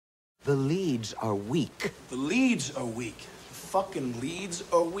The leads are weak. The leads are weak. The fucking leads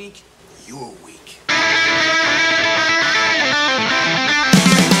are weak. You're weak.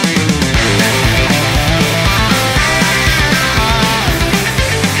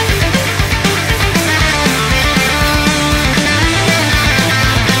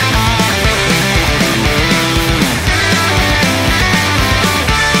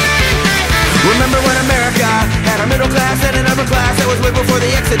 Remember when America had a middle class and an upper class? That was way before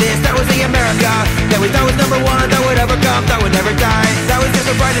the Exodus. That was the America that we thought was number one, that would ever come, that would never die. That was just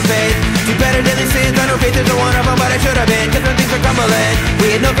a bright as faith. Too better than the sins. I know faith isn't one of them, but I should have been. Cause when things are crumbling,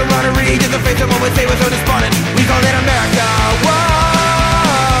 we had no camaraderie. Just a face someone would say was so despondent. We called it America. Whoa.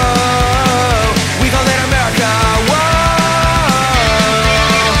 We called it America. Whoa.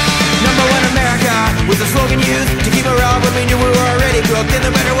 Number one America was a slogan used to keep morale, but we knew we were already cooked. And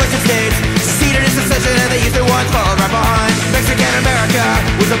no matter what the states, seceded in succession, and they used their ones followed right behind. Mexican America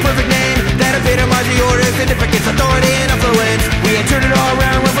was a perfect name that epitomized the order, significance, authority, and influence. We had turned it all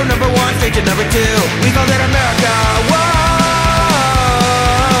around, went from number one straight to number two. We called it America.